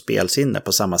och spelsinne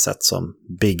på samma sätt som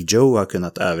Big Joe har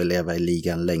kunnat överleva i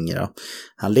ligan länge då.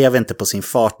 Han lever inte på sin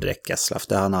fart direkt, Getzlaf.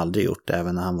 Det har han aldrig gjort,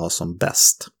 även när han var som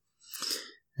bäst.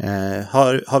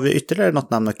 Har vi ytterligare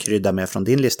något namn att krydda med från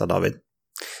din lista, David?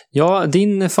 Ja,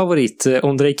 din favorit,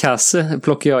 Ondrej Kase,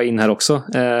 plockar jag in här också.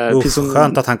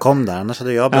 Skönt att han kom där, annars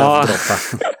hade jag behövt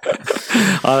droppa.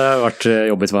 Ja, det har varit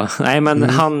jobbigt, va? Nej, men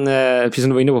han, precis som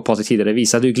du var inne på Patrik tidigare,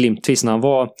 visade ju glimtvis när han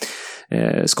var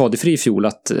skadefri i fjol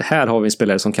att här har vi en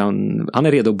spelare som han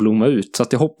är redo att blomma ut. Så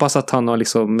att jag hoppas att han har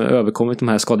liksom överkommit de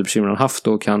här skadebekymren han haft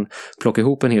och kan plocka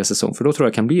ihop en hel säsong, för då tror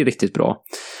jag kan bli riktigt bra.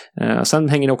 Sen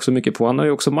hänger det också mycket på, han har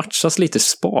ju också matchats lite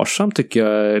sparsamt, tycker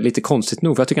jag, lite konstigt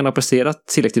nog, för jag tycker han har presterat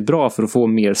tillräckligt bra för att få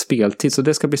mer speltid, så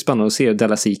det ska bli spännande att se hur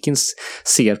Delasikins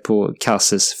ser på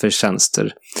Kases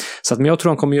förtjänster. Så att, men jag tror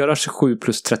han kommer göra 27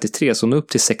 plus 33, så nå upp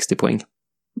till 60 poäng.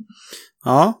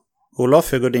 Ja,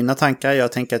 Olof, hur går dina tankar?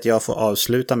 Jag tänker att jag får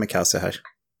avsluta med Kase här.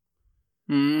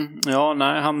 Ja,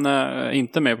 nej, han är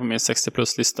inte med på min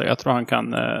 60-plus-lista. Jag tror han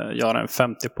kan göra en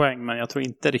 50 poäng, men jag tror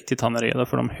inte riktigt han är redo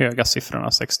för de höga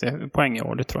siffrorna. 60 poäng i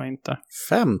år, det tror jag inte.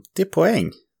 50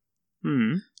 poäng?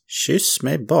 Kyss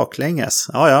mig baklänges.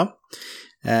 Ja.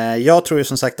 Jag tror ju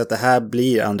som sagt att det här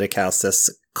blir Ondrej Kases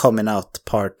coming out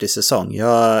party-säsong.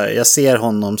 Jag ser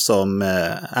honom som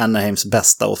Anaheims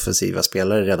bästa offensiva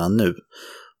spelare redan nu.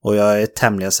 Och jag är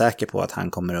tämligen säker på att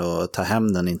han kommer att ta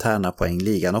hem den interna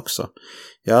poängligan också.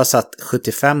 Jag har satt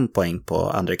 75 poäng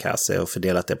på Ondrej Kase och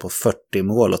fördelat det på 40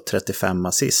 mål och 35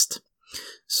 assist.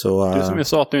 Så, du som ju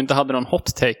sa att du inte hade någon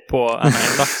hot take på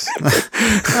Anaheim Ducks.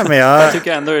 Ja, men jag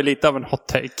tycker ändå det är lite av en hot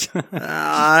take.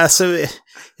 Alltså,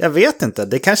 jag vet inte.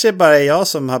 Det kanske är bara jag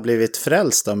som har blivit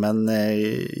frälst då, men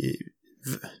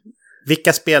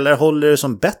vilka spelare håller du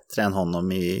som bättre än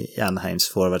honom i Anaheims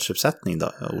forwardsuppsättning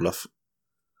då, Olof?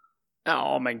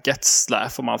 Ja, men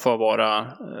Getzlaf, om man får vara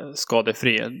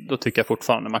skadefri, då tycker jag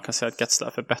fortfarande man kan säga att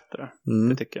Getzlaf är bättre.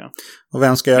 Det tycker jag. Och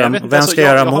vem ska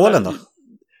göra målen då?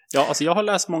 Ja, alltså jag har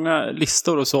läst många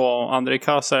listor och så. Ondrej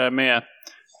Kase är med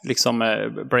liksom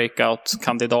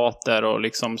breakout-kandidater och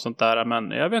liksom sånt där.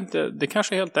 Men jag vet inte, det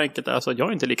kanske helt enkelt är så att jag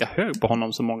är inte lika hög på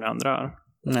honom som många andra är.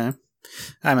 Nej.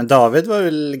 Nej, men David var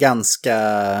väl ganska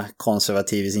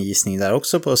konservativ i sin gissning där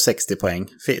också på 60 poäng.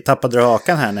 Tappade du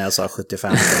hakan här när jag sa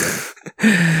 75?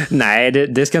 Nej,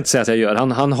 det ska jag inte säga att jag gör.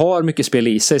 Han har mycket spel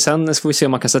i sig. Sen ska vi se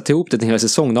om man kan sätta ihop det till hela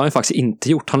säsong. Det har han faktiskt inte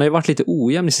gjort. Han har ju varit lite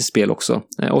ojämn i sitt spel också.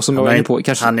 Och som jag är på,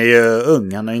 kanske... Han är ju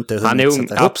ung. Han har ju inte hunnit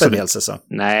sätta ihop en hel säsong.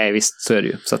 Nej, visst, så är det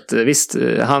ju. Så att visst,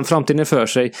 framtiden är för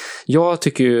sig. Jag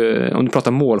tycker ju, om du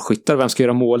pratar målskyttar, vem ska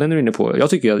göra målen är du inne på?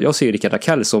 Jag ser Rickard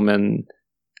Rakell som en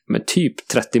med typ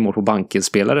 30 mål på banken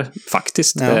spelare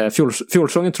faktiskt. Ja.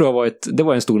 Fjolårssäsongen tror jag det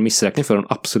var en stor missräkning för honom,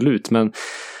 absolut, men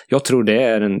jag tror det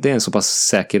är en så pass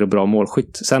säker och bra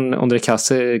målskytt. Sen Ondrej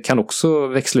Kase kan också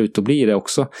växla ut och bli det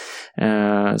också.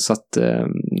 Så att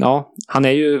ja, han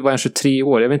är ju 23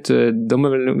 år, jag vet inte, de är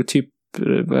väl typ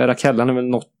Rakell, han är väl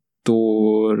något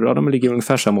år, ja, de ligger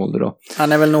ungefär samma ålder då.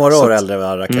 Han är väl några år äldre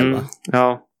än Rakell, va?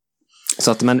 Ja.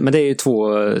 Så att, men det är ju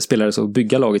 2 spelare som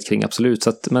bygga laget kring, absolut. Så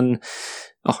att, men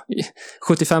ja,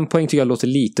 75 poäng tycker jag låter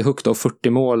lite högt, och 40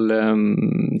 mål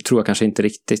tror jag kanske inte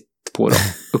riktigt på då,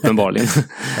 uppenbarligen.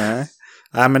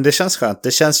 Nej, men det känns skönt.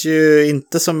 Det känns ju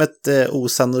inte som ett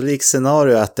osannolikt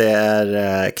scenario att det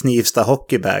är Knivsta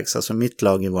Hockeybags, alltså mitt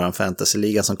lag i våran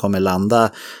fantasyliga, som kommer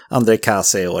landa Ondrej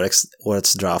Kase i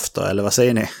årets draft då, eller vad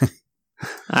säger ni?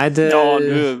 Nej, ja,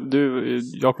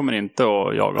 jag kommer inte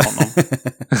att jaga honom.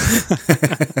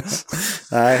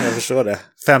 Nej, jag förstår det.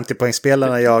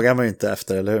 50-poängsspelarna jagar man ju inte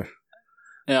efter, eller hur?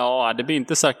 Ja, det blir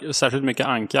inte särskilt mycket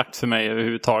ankjakt för mig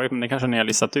överhuvudtaget, men det kanske ni har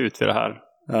listat ut vid det här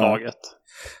laget.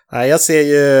 Ja, jag ser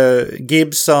ju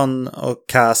Gibson och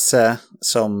Kase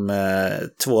som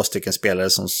 2 stycken spelare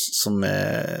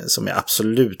som jag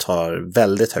absolut har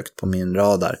väldigt högt på min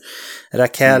radar.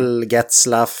 Rakell,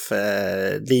 Getzlaff,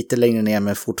 lite längre ner,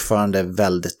 men fortfarande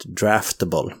väldigt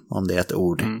draftable, om det är ett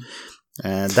ord.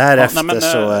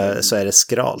 Därefter så är det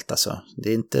skralt alltså.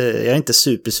 Jag är inte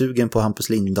supersugen på Hampus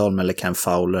Lindholm eller Cam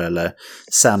Fowler eller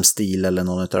Sam Steele eller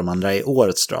någon av de andra i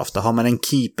årets draft. Då har man en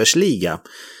keepersliga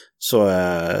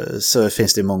så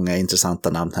finns det många intressanta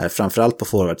namn här, framförallt på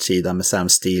forwardsidan med Sam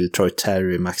Steele, Troy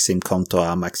Terry, Maxim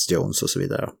Comtois, Max Jones och så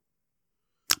vidare.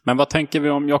 Men vad tänker vi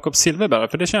om Jakob Silfverberg?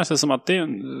 För det känns som att det är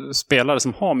en spelare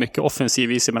som har mycket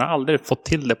offensiv i sig, men har aldrig fått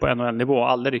till det på NHL-nivå,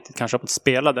 aldrig riktigt kanske fått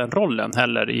spela den rollen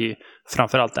heller i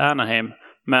framförallt Anaheim.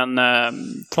 Men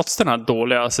trots den här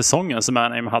dåliga säsongen som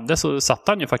Anaheim hade, så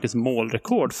satte han ju faktiskt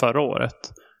målrekord förra året.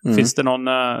 Finns det någon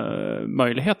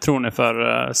möjlighet, tror ni,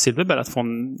 för Silfverberg att få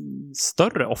en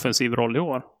större offensiv roll i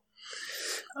år?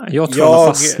 Jag tror han har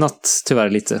fastnat tyvärr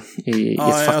lite i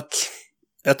ett fack.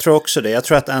 Jag tror också det. Jag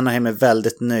tror att Anaheim är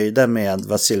väldigt nöjda med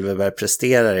vad Silfverberg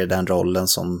presterar i den rollen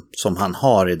som han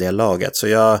har i det laget. Så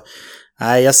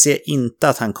jag ser inte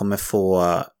att han kommer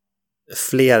få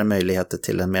fler möjligheter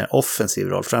till en mer offensiv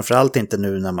roll. Framförallt inte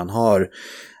nu när man har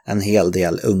en hel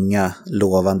del unga,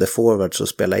 lovande forwards att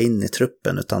spela in i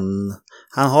truppen, utan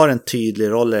han har en tydlig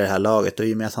roll i det här laget, och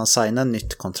i och med att han signar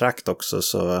nytt kontrakt också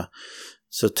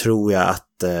så tror jag att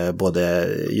både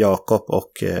Jakob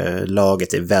och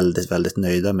laget är väldigt, väldigt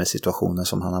nöjda med situationen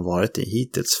som han har varit i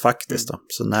hittills faktiskt då.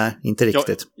 Så nej, inte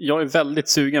riktigt. Jag är väldigt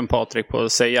sugen, Patrik, på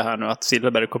att säga här nu att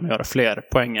Silfverberg kommer göra fler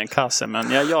poäng än Kase,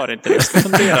 men jag gör inte det. Jag ska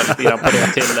fundera lite grann på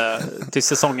det till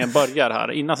säsongen börjar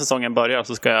här. Innan säsongen börjar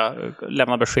så ska jag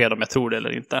lämna besked om jag tror det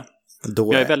eller inte.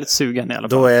 Jag är väldigt sugen i alla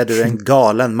fall. Då är du en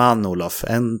galen man, Olof.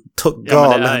 En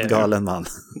galen man.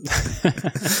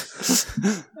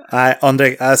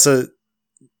 Nej, alltså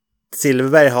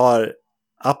Silfverberg har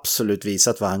absolut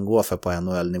visat vad han går för på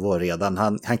NHL-nivå redan.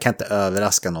 Han kan inte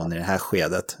överraska någon i det här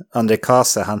skedet. Ondrej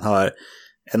Kase, han har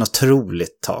en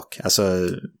otroligt tak. Alltså,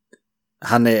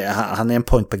 han är en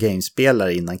point per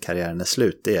game-spelare innan karriären är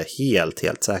slut. Det är jag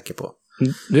helt säker på.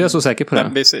 Du är så säker på det?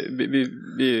 Men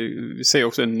vi ser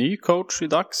också en ny coach i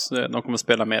dags. De kommer att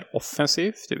spela mer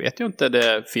offensivt. Det vet jag inte.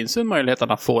 Det finns en möjlighet att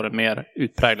han får en mer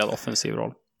utpräglad offensiv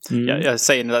roll. Jag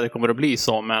säger inte att det kommer att bli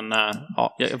så, men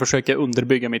jag försöker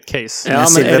underbygga mitt case. Ja,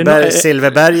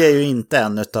 Silfverberg är ju inte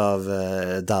en av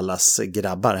Dallas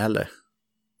grabbar heller.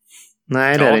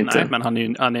 Nej, det är det inte. Nej, men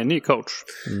han är en ny coach.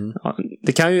 Ja,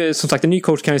 det kan ju, som sagt, en ny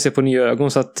coach kan ju se på nya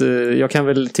ögon, så att jag kan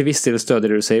väl till viss del stödja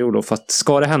det du säger, Olof, att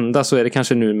ska det hända så är det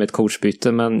kanske nu med ett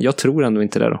coachbyte, men jag tror ändå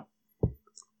inte det då.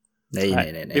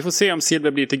 Nej. Vi får se om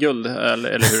Silver blir till guld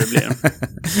eller hur det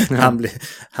blir.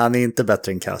 Han är inte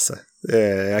bättre än Kase.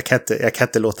 Jag kan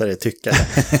inte låta det tycka.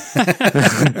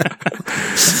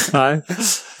 Nej.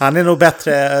 Han är nog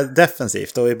bättre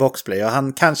defensivt och i boxplay. Och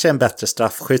han kanske är en bättre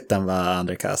straffskytt än vad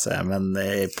Ondrej Kase är. Men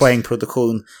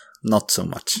poängproduktion, not so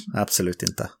much. Absolut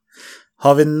inte.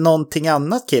 Har vi någonting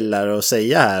annat, killar, att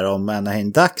säga här om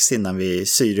Anaheim Ducks innan vi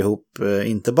syr ihop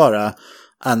inte bara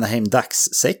Anaheim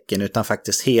Ducks-säcken utan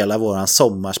faktiskt hela våran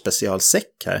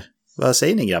sommarspecialsäck här. Vad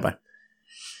säger ni, grabbar?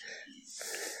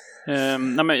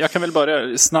 Nej, men jag kan väl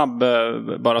börja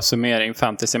bara summering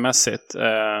fantasymässigt.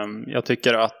 Jag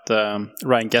tycker att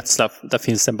Ryan Getzlaf, där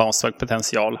finns en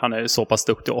bounce-potential. Han är så pass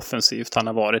duktig offensivt. Han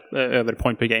har varit över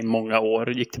point per game många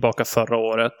år. Gick tillbaka förra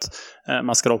året.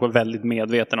 Man ska dock vara väldigt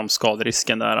medveten om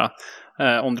skaderisken där.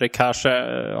 Ondrej Kase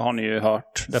har ni ju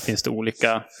hört. Där finns det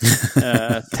olika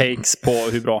takes på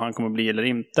hur bra han kommer bli eller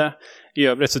inte. I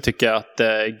övrigt så tycker jag att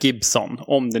Gibson,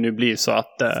 om det nu blir så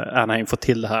att Anaheim får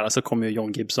till det här, så kommer ju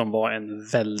John Gibson vara en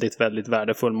väldigt, väldigt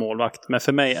värdefull målvakt. Men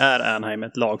för mig är Anaheim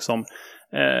ett lag som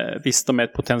visst, de är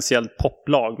ett potentiellt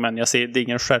topplag, men jag ser det är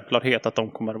ingen självklarhet att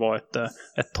de kommer att vara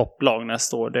ett topplag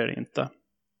nästa år, det är det inte.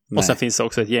 Nej. Och sen finns det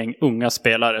också ett gäng unga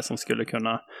spelare som skulle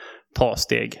kunna ta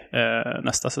steg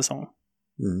nästa säsong.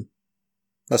 Mm.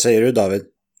 Vad säger du, David?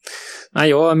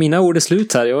 Nej, mina ord är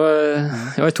slut här.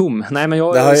 Jag är tom. Nej, men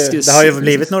det har ju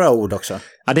blivit några ord också.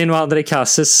 Ja, det är nog Ondrej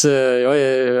Kases. Jag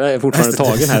är fortfarande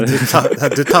tagen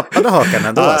här. Du tappade hakan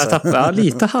ändå. Ja, jag tappade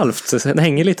lite halvt. Den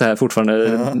hänger lite här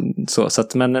fortfarande. Ja. Så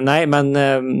att, men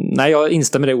jag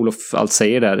instämmer i det Olof allt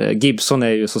säger där. Gibson är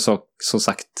ju som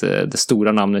sagt det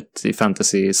stora namnet i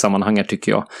fantasy-sammanhanget,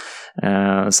 tycker jag.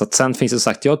 Så att sen finns det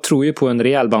sagt, jag tror ju på en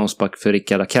rejäl bounceback för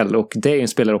Rickard Rakell, och det är en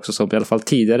spelare också som i alla fall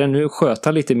tidigare, nu sköt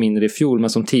han lite mindre i fjol, men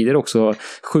som tidigare också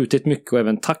skjutit mycket och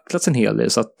även tacklats en hel del,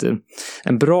 så att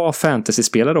en bra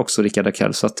fantasy-spelare också, Rickard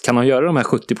Rakell, så att kan han göra de här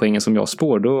 70 poängen som jag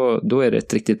spår, då är det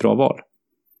ett riktigt bra val.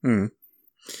 Mm.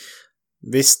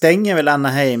 Vi stänger väl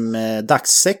Anaheim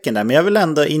dagssäcken där, men jag vill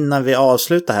ändå innan vi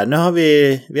avslutar här, nu har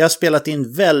vi har spelat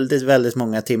in väldigt, väldigt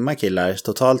många timmar, killar,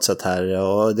 totalt sett här,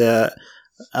 och det,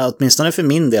 åtminstone för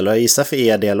min del och jag gissar för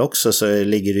er del också, så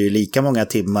ligger det ju lika många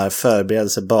timmar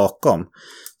förberedelse bakom.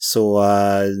 Så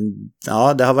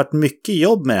ja, det har varit mycket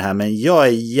jobb med det här, men jag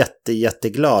är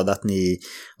jätteglad att ni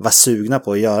var sugna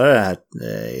på att göra det här,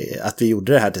 att vi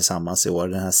gjorde det här tillsammans i år,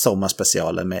 den här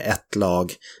sommarspecialen med ett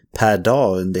lag per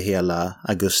dag under hela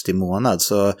augusti månad.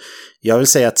 Så jag vill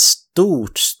säga ett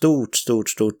stort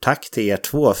tack till er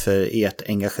två för ert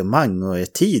engagemang och er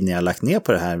tid ni har lagt ner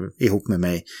på det här ihop med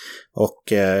mig. Och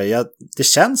det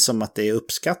känns som att det är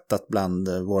uppskattat bland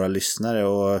våra lyssnare.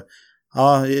 Och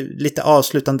ja, lite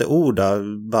avslutande ord då,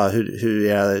 bara hur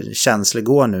era känslor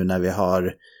går nu när vi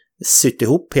har sytt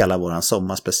ihop hela våran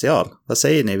sommarspecial. Vad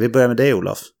säger ni? Vi börjar med dig,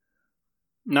 Olof.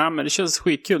 Nej, men det känns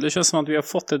skitkul. Det känns som att vi har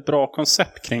fått ett bra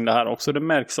koncept kring det här också. Det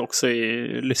märks också i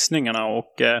lyssningarna,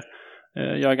 och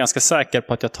jag är ganska säker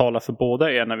på att jag talar för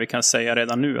båda er när vi kan säga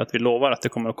redan nu att vi lovar att det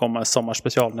kommer att komma en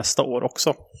sommarspecial nästa år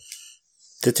också.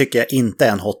 Det tycker jag inte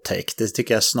är en hot take. Det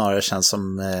tycker jag snarare känns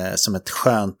som ett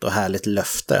skönt och härligt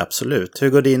löfte, absolut. Hur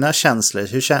går dina känslor?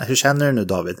 Hur känner du nu,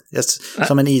 David?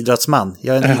 Som en idrottsman.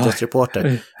 Jag är en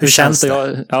idrottsreporter. Hur känns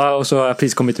det? Ja, och så har jag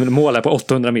precis kommit med mål här på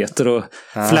 800 meter och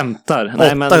flämtar.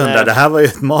 800, det här var ju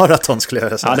ett maraton, skulle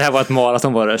jag säga. Ja, det här var ett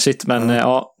maraton var det. Shit,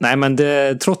 men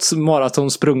trots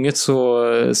maratonsprunget så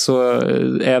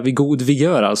är vi god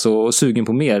vigör alltså, och sugen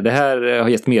på mer. Det här har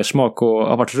gett mer smak och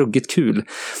har varit ruggigt kul.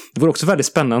 Det vore också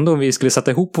väldigt spännande om vi skulle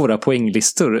sätta ihop våra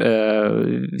poänglistor.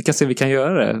 Vi kan se om vi kan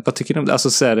göra det. Vad tycker ni om det? Alltså,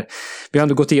 så här, vi har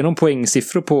ändå gått igenom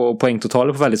poängsiffror på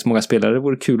poängtotaler på väldigt många spelare. Det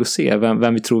vore kul att se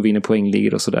vem vi tror vinner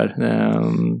poängligor och sådär.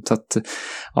 Så att,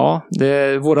 ja,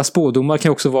 våra spådomar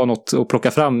kan också vara något att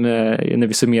plocka fram när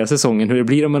vi summerar säsongen. Hur det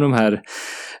blir med de här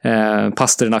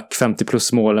Pasternak 50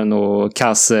 plus målen och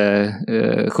Kase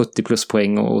 70 plus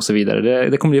poäng och så vidare.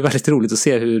 Det kommer bli väldigt roligt att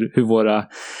se hur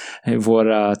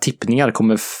våra tippningar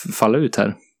kommer falla ut här.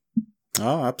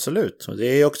 Ja, absolut. Och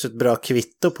det är också ett bra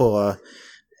kvitto på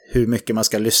hur mycket man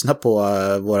ska lyssna på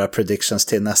våra predictions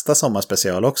till nästa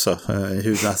sommarspecial också.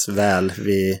 Hur väl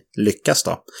vi lyckas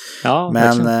då. Ja,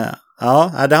 men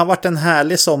ja, det har varit en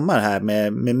härlig sommar här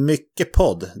med mycket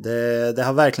podd. Det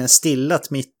har verkligen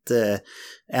stillat mitt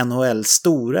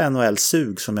stora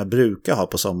NHL-sug som jag brukar ha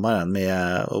på sommaren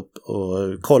med att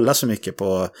kolla så mycket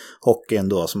på hockey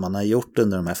ändå som man har gjort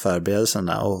under de här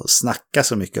förberedelserna och snacka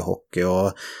så mycket hockey.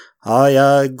 Och ja,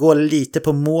 jag går lite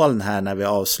på moln här när vi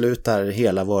avslutar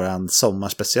hela våran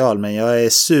sommarspecial, men jag är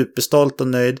superstolt och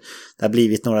nöjd. Det har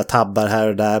blivit några tabbar här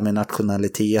och där med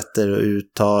nationaliteter och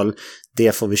uttal.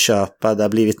 Det får vi köpa. Det har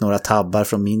blivit några tabbar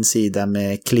från min sida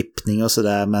med klippning och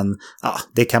sådär, men ja,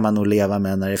 det kan man nog leva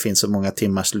med när det finns så många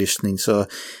timmars lyssning. Så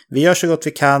vi gör så gott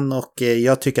vi kan, och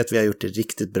jag tycker att vi har gjort det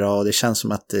riktigt bra, och det känns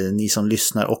som att ni som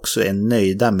lyssnar också är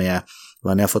nöjda med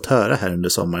vad ni har fått höra här under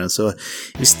sommaren. Så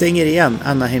vi stänger igen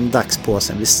Anaheim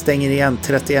Ducks-påsen. Vi stänger igen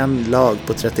 31 lag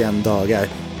på 31 dagar.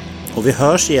 Och vi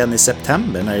hörs igen i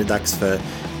september när det är dags för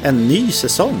en ny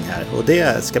säsong här och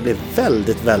det ska bli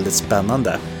väldigt, väldigt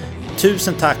spännande.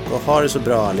 Tusen tack och ha det så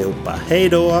bra allihopa. Hej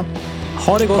då!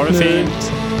 Ha det gott Ha det nu!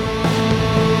 fint!